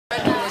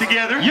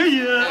together. Yeah,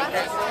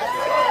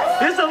 yeah.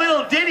 This is a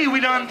little ditty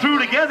we done threw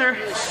together.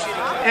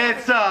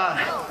 It's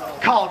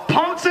called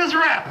Punx's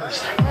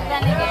Rappers.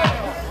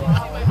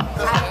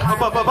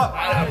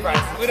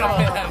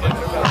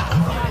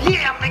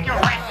 Yeah, I'm making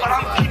rap, but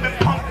I'm keeping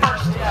punk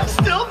first.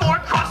 Still more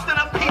crust than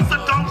a piece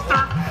of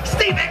dumpster.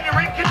 Steve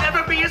Ignorant can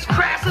never be as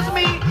crass as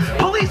me.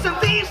 Police and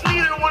thieves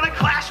neither want to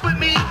clash with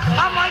me.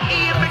 I'm like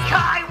Ian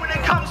MacKay when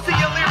it comes to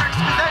your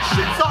lyrics, cause that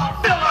shit's all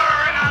filler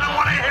and I don't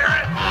want to hear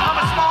it. I'm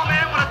a small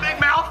man with a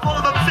big mouth full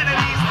of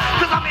obscenities,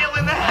 cause I'm ill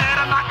in the head,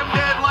 I knock 'em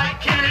dead like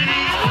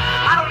Kennedy's.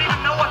 I don't even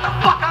know what the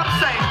fuck I'm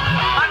saying.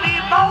 I need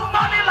more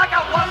money like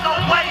I was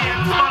on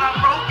weigh-ins, but I'm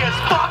broke as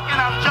fuck and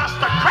I'm just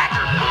a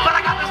cracker. But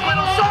I got this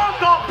little song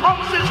called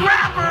Punx's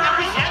Rappers.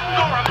 Every hit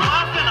or a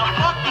bluff and a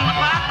fucking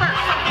clapper.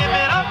 So give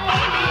it up,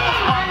 baby,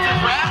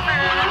 Punx's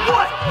Rappers.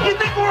 What? You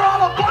think we're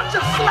all a bunch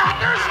of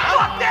slackers?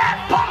 Fuck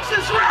that,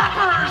 Punx's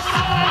Rappers.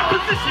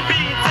 Position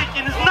being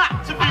taken is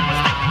not to be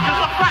mistaken, cause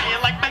I'm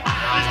frying like bacon.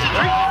 This to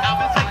drink, I've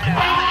been taking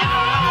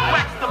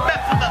wax the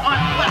best of the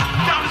unblessed.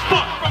 Down as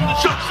fuck from the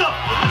chucks up.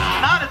 This is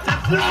not a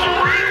test, this is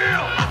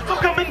real. So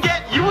come and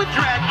get you a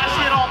drag. I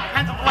shit all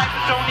kinds of life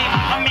and don't need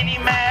a mini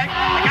mag.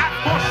 I got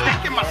more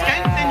steak in my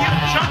skank than you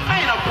chunk. I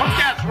ain't a punk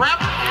ass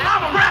rapper.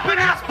 I'm a rapping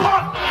ass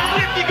punk.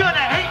 If you're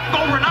gonna hate, go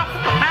run up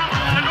the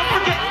mountain. And don't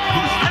forget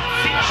who's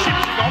see the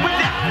shit's going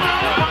down.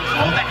 Punks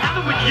hold the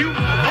handle with you.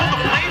 Hold the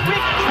blade, we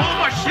control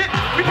our shit.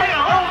 We pay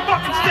our own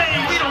fucking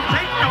stage. We don't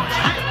take no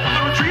shit.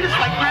 Don't treat us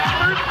like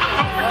rappers.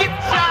 Don't forget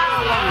the shot.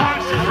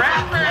 Punks is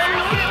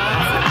rappers.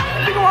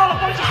 Think we're all a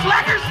bunch of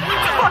slackers?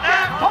 Fuck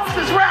that, Punks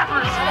is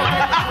rappers.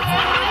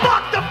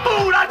 Fuck the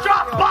food, I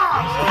drop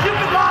bombs. You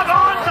can log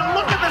on to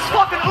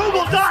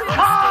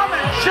lookathisfuckingoogle.com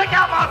and check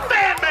out my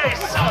fan base.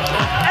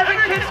 Every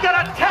kid's got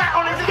a tat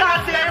on his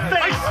goddamn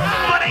face,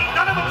 but ain't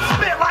none of them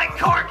spit like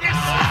Karkass.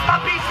 My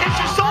beats hit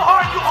you so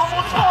hard you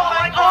almost fall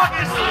like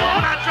August.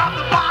 When I drop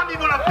the bomb, you're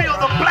gonna feel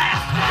the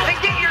blast and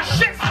get your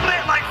shit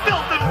split like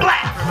filth and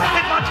blast.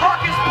 If my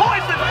talk is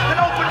poison,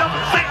 then open up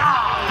and say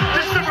ah.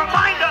 Just a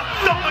reminder,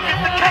 don't forget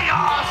the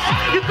chaos.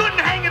 You couldn't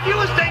hang if you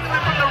was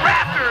dangling from the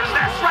rafters.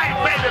 That's right,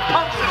 baby,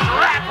 Punks is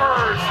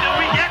rappers. And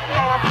we get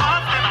more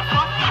pumped than a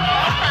fucking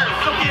fucker.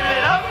 So give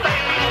it up,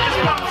 baby, it's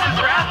Punks is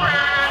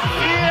rappers.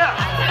 Yeah.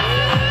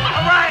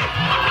 Alright,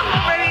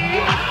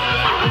 ready?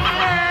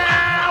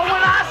 Now,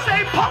 when I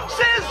say Punks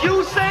is,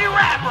 you say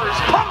rappers.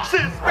 Punks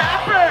is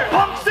rappers.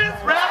 Punks is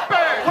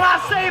rappers. When I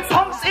say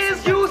Punks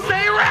is, you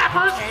say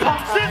rappers.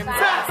 Punks is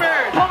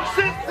rappers. Punks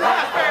is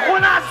rappers.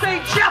 When I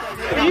say Jeff,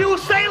 you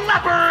say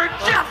leopard.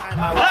 Jeff,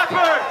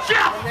 leopard.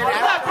 Jeff,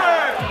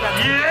 leopard.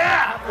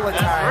 Yeah.